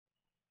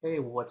Hey,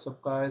 what's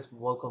up guys?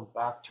 Welcome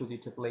back to the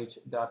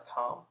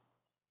tutelage.com.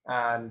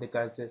 And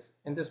guys,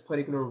 in this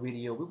particular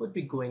video, we would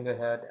be going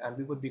ahead and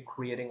we would be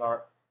creating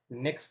our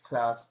next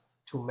class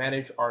to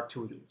manage our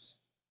to-dos.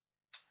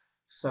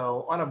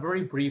 So on a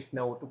very brief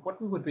note,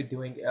 what we would be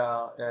doing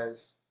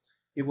is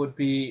we would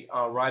be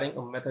writing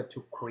a method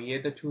to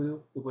create the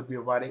to-do. We would be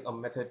writing a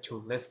method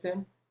to list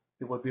them.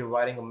 We would be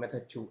writing a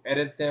method to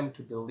edit them,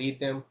 to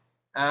delete them,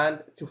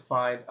 and to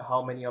find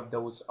how many of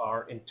those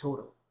are in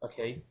total.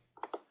 Okay.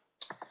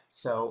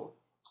 So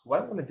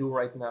what I'm going to do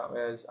right now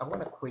is I'm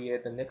going to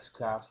create the next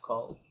class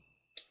called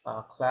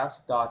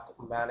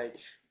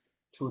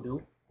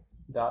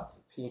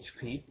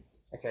class.manage_todo.php.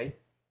 Okay,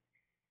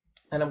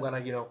 and I'm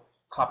going to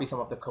copy some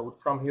of the code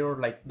from here,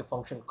 like the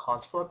function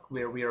construct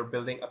where we are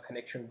building a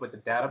connection with the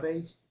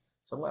database.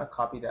 So I'm going to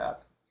copy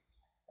that,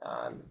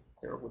 and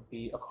there would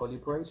be a curly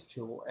brace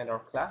to end our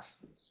class.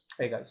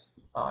 Hey guys,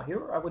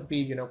 here I would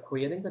be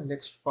creating the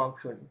next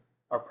function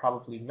or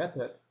probably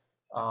method.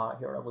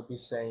 Here I would be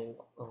saying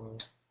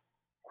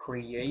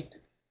create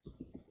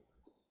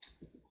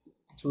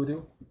to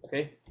do.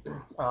 Okay,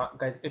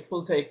 guys, it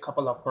will take a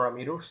couple of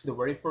parameters. The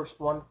very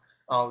first one,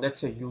 let's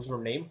say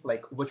username,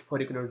 like which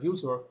particular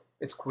user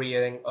is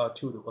creating a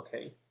to do.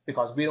 Okay,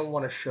 because we don't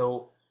want to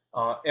show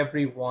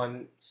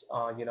everyone's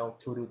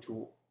to do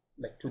to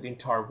the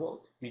entire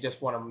world. We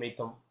just want to make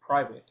them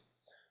private.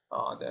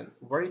 Then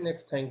very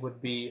next thing would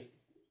be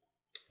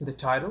the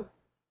title.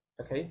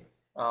 Okay,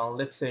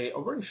 let's say a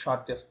very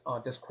short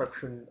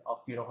description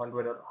of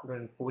 100 or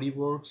 140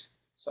 words.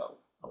 So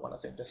I want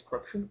to say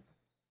description.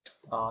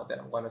 Then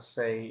I'm going to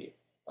say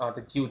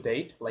the due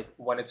date, like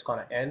when it's going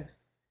to end,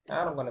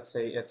 and I'm going to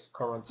say its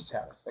current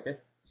status. Okay,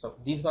 so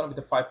these are going to be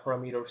the 5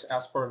 parameters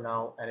as for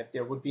now, and if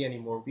there would be any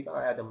more, we're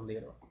going to add them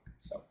later.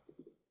 So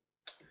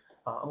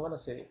I'm going to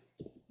say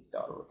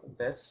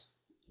this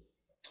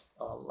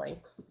link,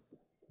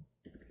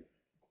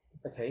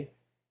 okay,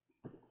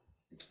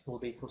 will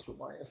be equals to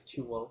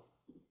MySQL.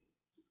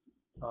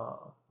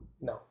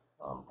 No,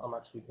 I'm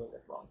actually doing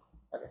it wrong.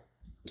 Okay,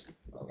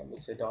 let me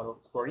say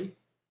 $query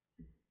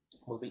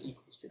will be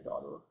equals to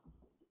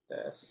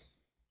 $this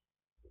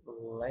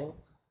link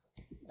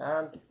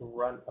and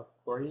run a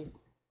query.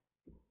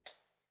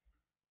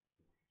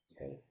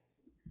 Okay,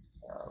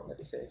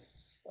 let's say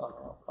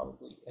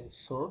probably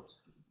insert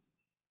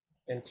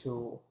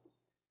into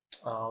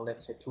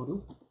let's say to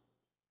do,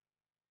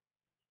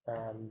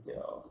 and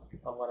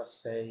I'm gonna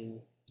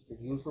say the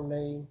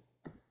username,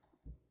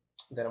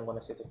 then I'm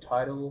gonna say the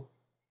title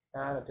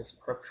and a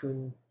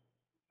description,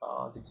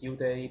 the due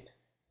date,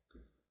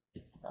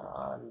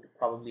 and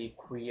probably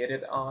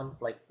created on,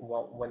 like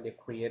when they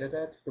created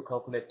it to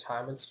calculate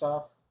time and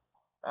stuff,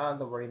 and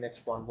the very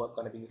next one we're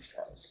going to be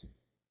status.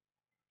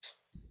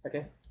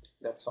 Okay,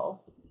 that's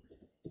all.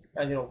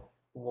 And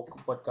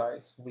what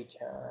guys, we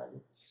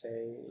can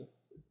say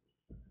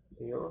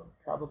here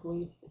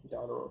probably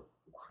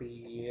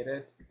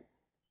 $created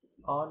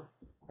on.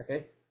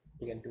 Okay,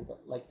 we can do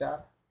that like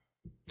that,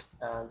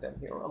 and then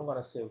here I'm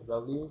gonna say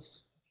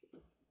values.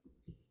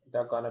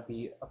 They're gonna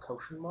be a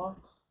question mark,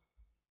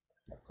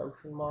 a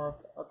question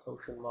mark, a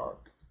question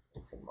mark,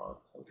 question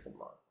mark, question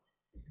mark.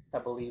 I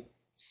believe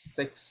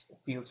 6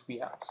 fields we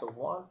have. So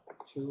 1,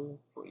 2,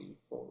 3,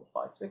 4,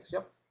 5, 6.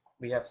 Yep,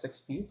 we have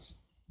 6 fields,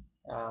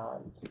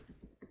 and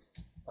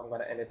I'm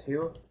gonna end it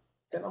here.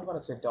 Then I'm gonna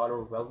say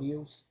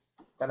 $values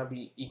gonna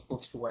be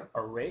equals to an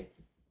array,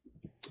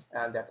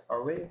 and that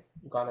array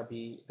gonna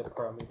be the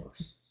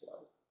parameters.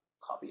 So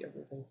copy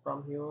everything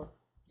from here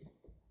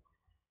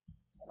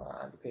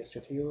and paste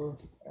it here,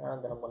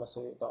 and then I'm gonna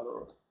say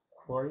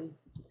 $query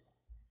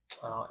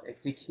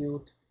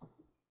execute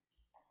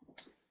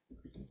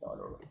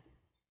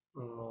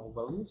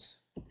 $values,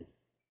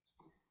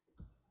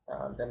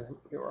 and then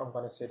here I'm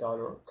gonna say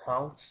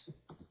 $counts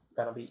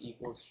gonna be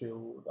equals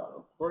to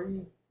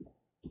 $query,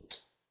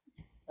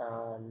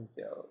 and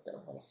then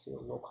I'm gonna say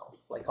row count,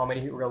 like how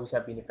many rows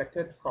have been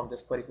affected from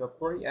this particular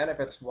query, and if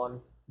it's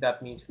 1,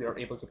 that means we are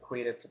able to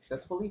create it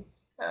successfully.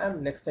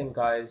 And next thing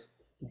guys,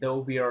 though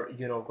we are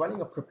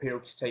running a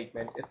prepared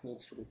statement, it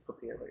needs to be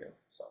prepared here.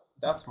 So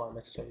that's my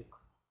mistake.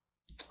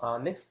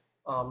 Next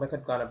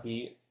method gonna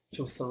be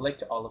to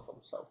select all of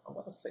them. So I'm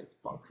gonna say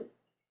function.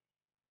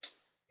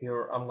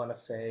 Here I'm gonna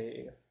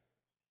say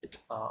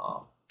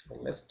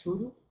list to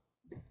do.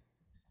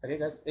 Okay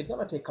guys, it's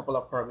gonna take a couple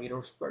of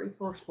parameters. Very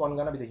first one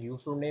gonna be the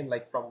username,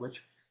 like from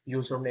which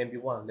username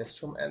you want to list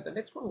from, and the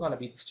next one gonna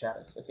be the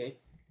status. Okay,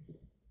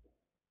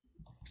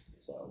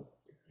 so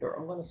here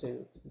I'm gonna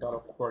say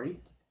 $query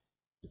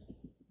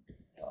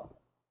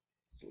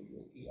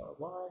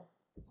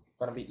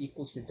gonna be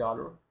equals to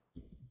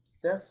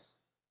 $this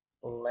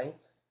link,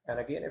 and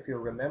again, if you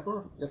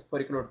remember, this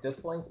particular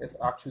this link is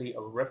actually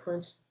a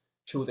reference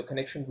to the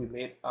connection we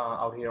made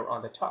out here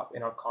on the top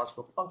in our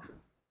construct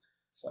function.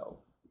 So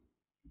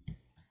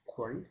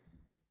query,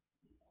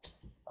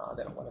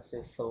 then I'm going to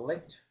say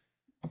select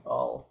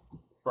all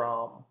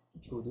from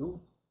to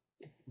do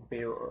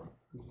where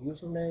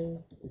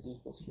username is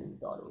equals to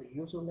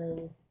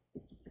 $username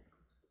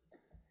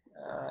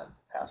and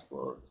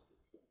password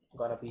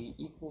gonna be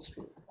equals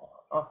to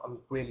oh,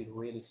 I'm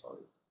really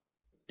sorry,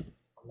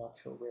 I'm not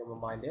sure where my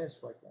mind is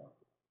right now.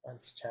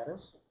 And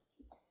status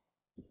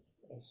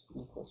is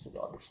equals to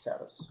dollar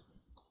status.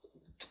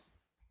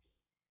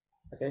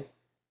 Okay,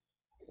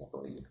 I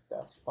believe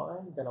that's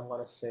fine. Then I'm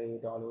gonna say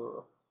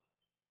dollar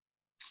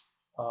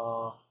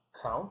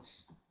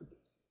counts,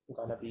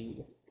 gonna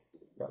be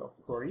dollar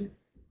query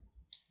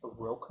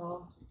row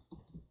count.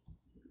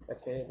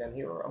 Okay, then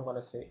here I'm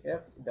gonna say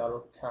if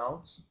dollar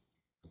counts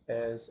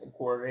is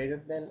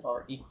greater than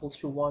or equals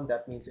to 1,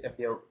 that means if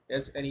there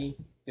is any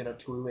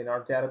true in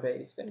our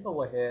database, then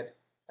go ahead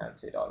and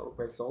say dollar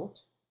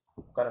result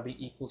gonna be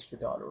equals to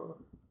dollar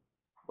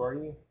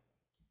query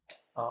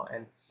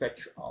and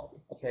fetch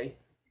all. Okay,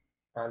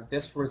 and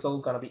this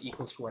result gonna be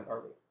equals to an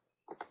array,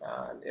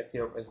 and if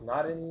there is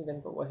not any,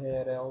 then go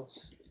ahead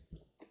else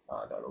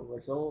dollar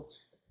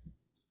result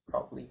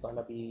probably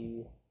gonna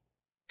be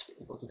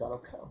equal to dollar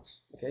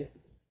counts. Okay,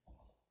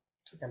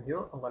 and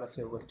here I'm gonna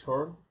say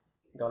return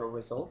dollar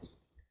result,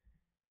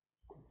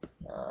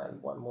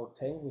 and one more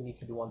thing we need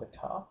to do on the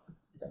top,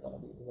 they're gonna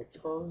be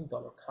return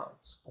dollar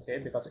counts. Okay,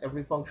 because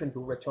every function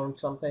do return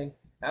something,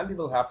 and we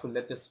will have to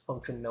let this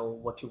function know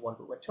what you want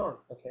to return.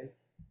 Okay,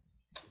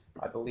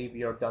 I believe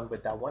we are done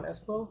with that one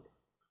as well.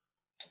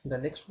 The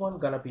next one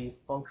gonna be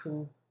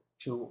function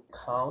to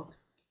count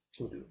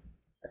to do.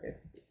 Okay,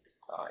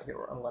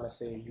 here I'm gonna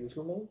say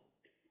username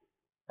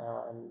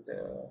and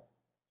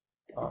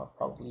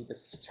probably the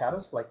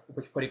status, like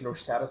which particular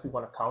status we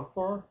want to count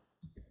for.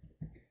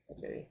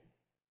 Okay,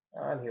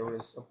 and here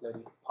is a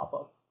bloody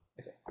pop-up.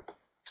 Okay,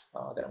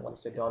 then I'm going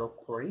to say dollar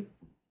query.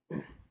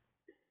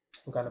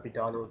 I'm gonna be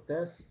dollar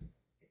this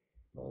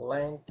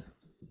length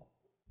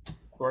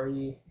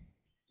query,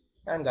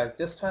 and guys,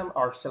 this time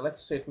our select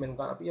statement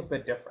gonna be a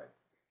bit different.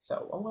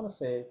 So I'm gonna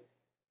say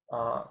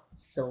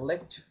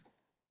select,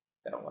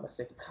 then I'm gonna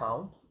say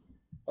count.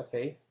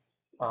 Okay,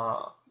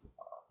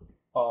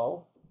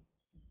 all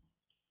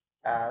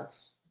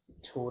as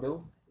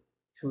total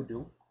to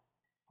do.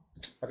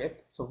 Okay,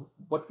 so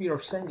what we are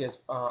saying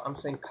is I'm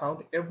saying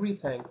count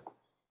everything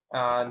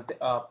and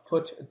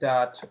put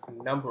that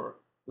number,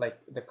 like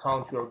the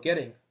count you're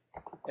getting,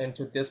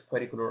 into this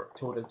particular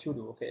total to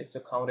do. Okay, so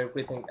count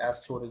everything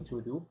as total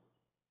to do.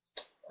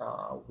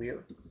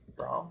 Where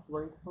from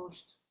very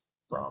first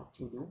from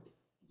to do,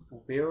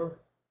 where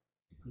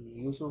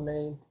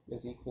username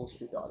is equals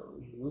to dollar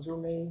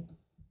username,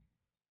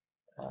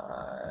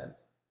 and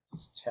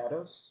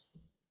status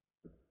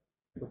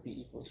would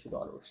be equals to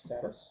dollar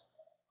status.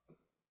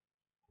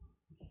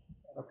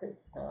 Okay,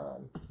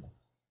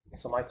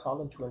 so my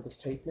column to end the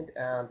statement,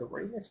 and the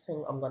very next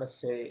thing I'm gonna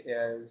say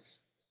is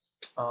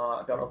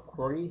dollar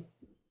query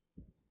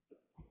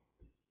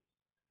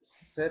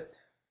set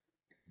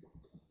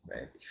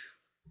fetch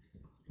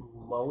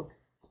mode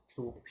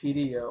to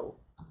PDO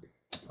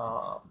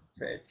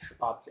fetch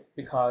object,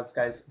 because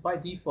guys, by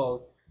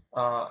default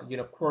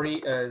query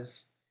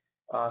is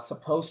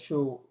supposed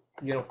to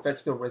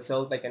fetch the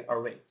result like an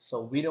array.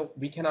 So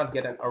we cannot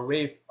get an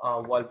array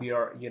while we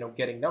are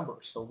getting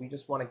numbers, so we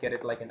just want to get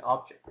it like an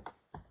object.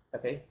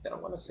 Okay, then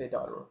I'm going to say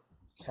dollar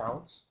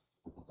counts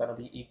gonna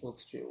be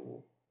equals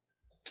to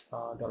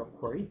dollar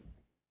query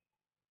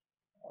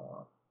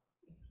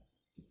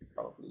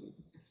probably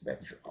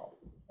fetch all.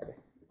 Okay,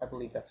 I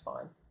believe that's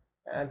fine.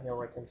 And here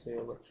I can say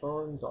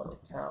return dollar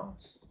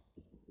counts.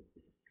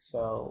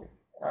 So,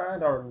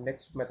 and our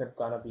next method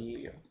gonna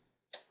be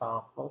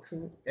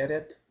function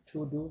edit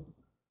to do.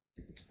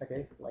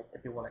 Okay, like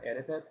if you want to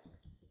edit it,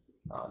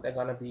 they're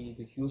gonna be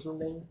the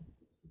username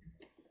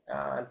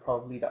and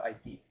probably the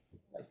ID,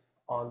 like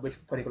on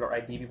which particular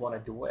ID we want to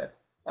do it,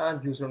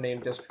 and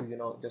username just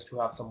to just to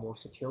have some more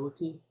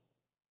security.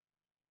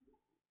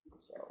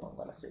 So I'm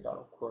gonna say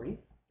dollar query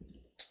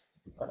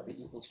gonna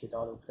be equals to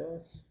dollar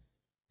this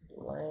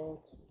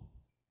length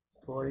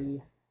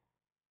query,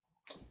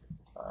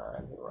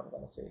 and here I'm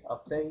gonna say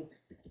update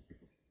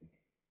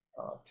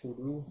to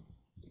do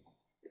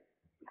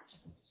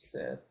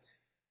set,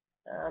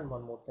 and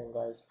one more thing,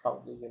 guys,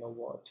 probably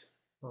what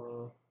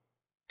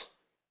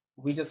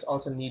we just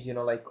also need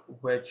like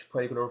which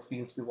particular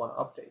fields we want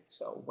to update.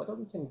 So whether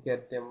we can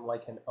get them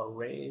like an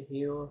array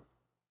here,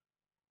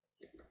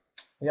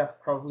 yeah,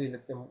 probably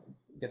let them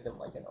get them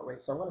like an array.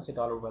 So I'm going to say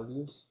dollar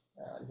values,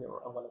 and here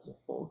I'm going to say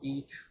for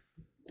each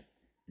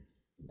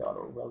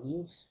dollar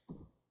values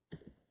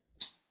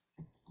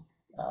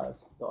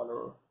as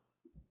dollar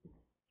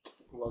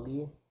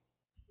value,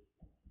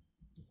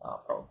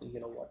 probably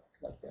what,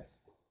 like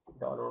this,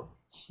 dollar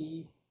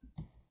key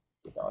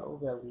dollar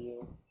value.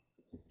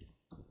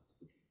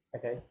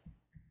 Okay,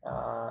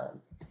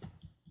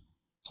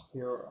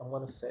 here I'm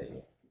going to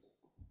say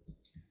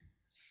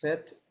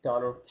set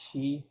dollar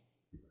key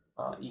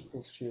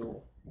equals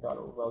to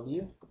dollar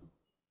value,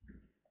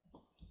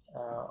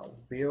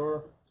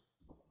 where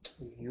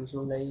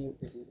username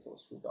is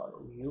equals to dollar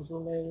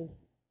username,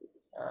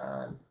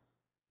 and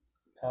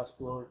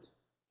password.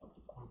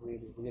 I'm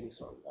really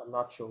sorry, I'm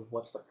not sure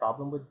what's the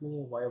problem with me,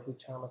 why every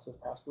time I say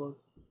password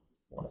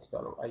I want to say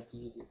dollar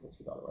ID is equals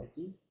to dollar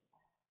ID.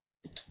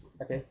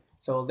 Okay,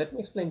 so let me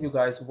explain to you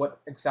guys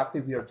what exactly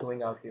we are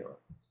doing out here.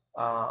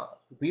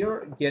 We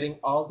are getting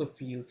all the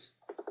fields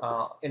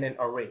in an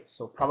array.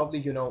 So probably,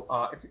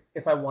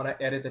 if I want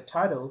to edit the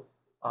title,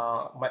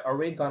 my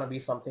array gonna be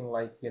something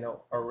like,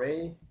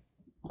 array,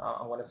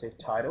 I'm gonna say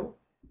title.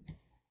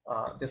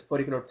 This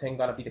particular thing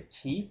gonna be the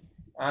key,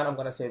 and I'm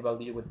gonna say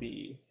value would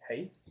be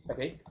hey.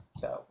 Okay,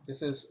 so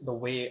this is the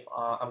way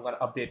I'm gonna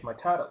update my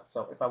title.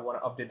 So if I want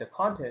to update the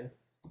content,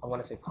 I'm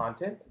gonna say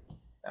content,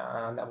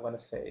 and I'm gonna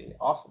say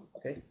awesome.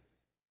 Okay,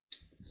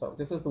 so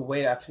this is the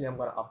way actually I'm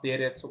gonna update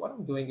it. So what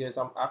I'm doing is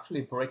I'm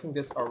actually breaking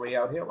this array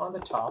out here on the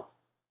top,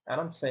 and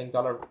I'm saying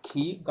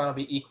 $key gonna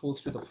be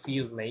equals to the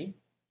field name,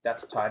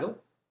 that's title,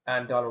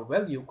 and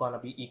 $value gonna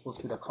be equals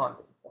to the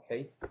content.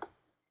 Okay,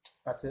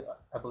 that's it.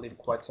 I believe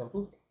quite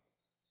simple.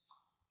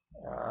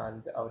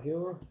 And out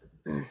here,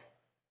 and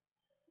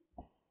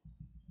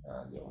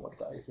what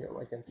guys here,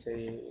 I can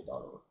say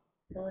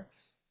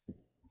 $x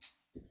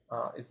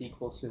is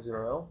equals to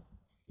 0,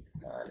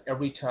 and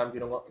every time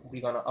what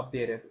we're gonna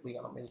update it, we're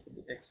gonna make it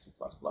the x2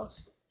 plus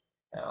plus.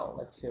 Now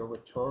let's say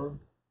return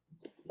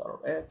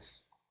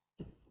 $x.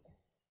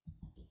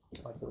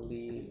 I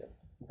believe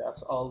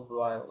that's all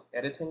while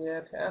editing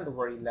it, and the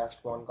very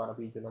last one gonna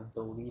be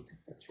delete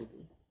the to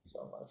do. So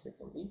I'm gonna say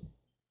delete,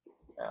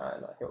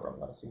 and here I'm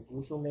gonna say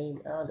username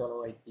and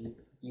 $id.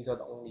 These are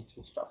the only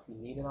two stuff we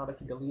need in order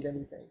to delete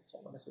anything. So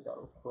I'm gonna say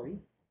 $query,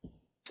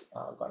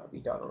 gonna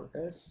be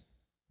 $this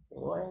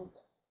length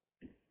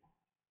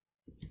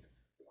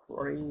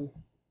query.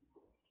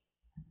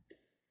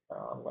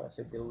 I'm gonna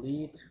say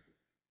delete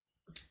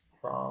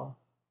from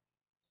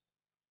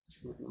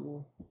to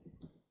do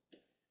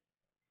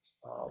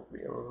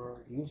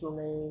where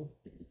username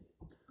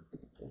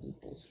is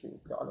equals to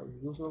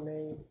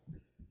 $username,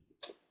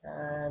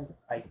 and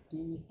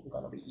ID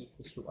gonna be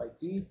equals to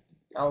ID.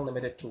 I'll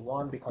limit it to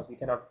 1 because we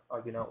cannot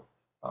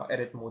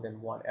edit more than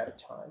one at a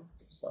time.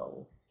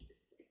 So,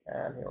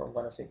 and here I'm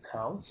gonna say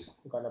counts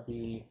gonna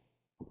be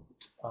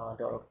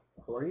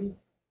 $query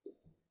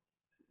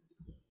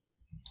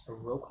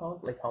row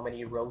count, like how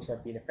many rows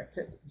have been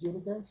affected due to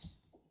this,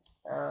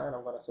 and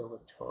I'm gonna say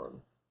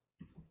return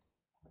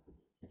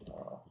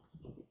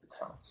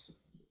counts.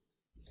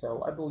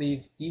 So I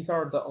believe these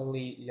are the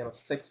only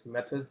 6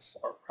 methods,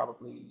 or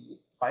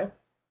probably 5,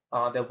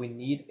 that we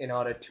need in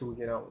order to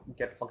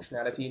get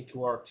functionality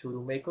into our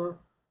to-do maker.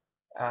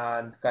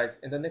 And guys,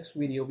 in the next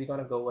video we're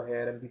gonna go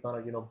ahead and we're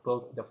gonna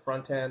build the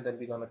front end, and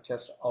we're gonna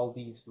test all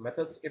these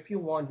methods. If you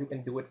want, you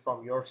can do it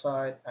from your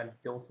side, and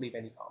don't leave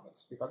any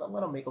comments because I'm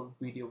gonna make a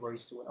video very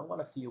soon. I'm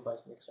gonna see you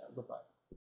guys next time. Goodbye.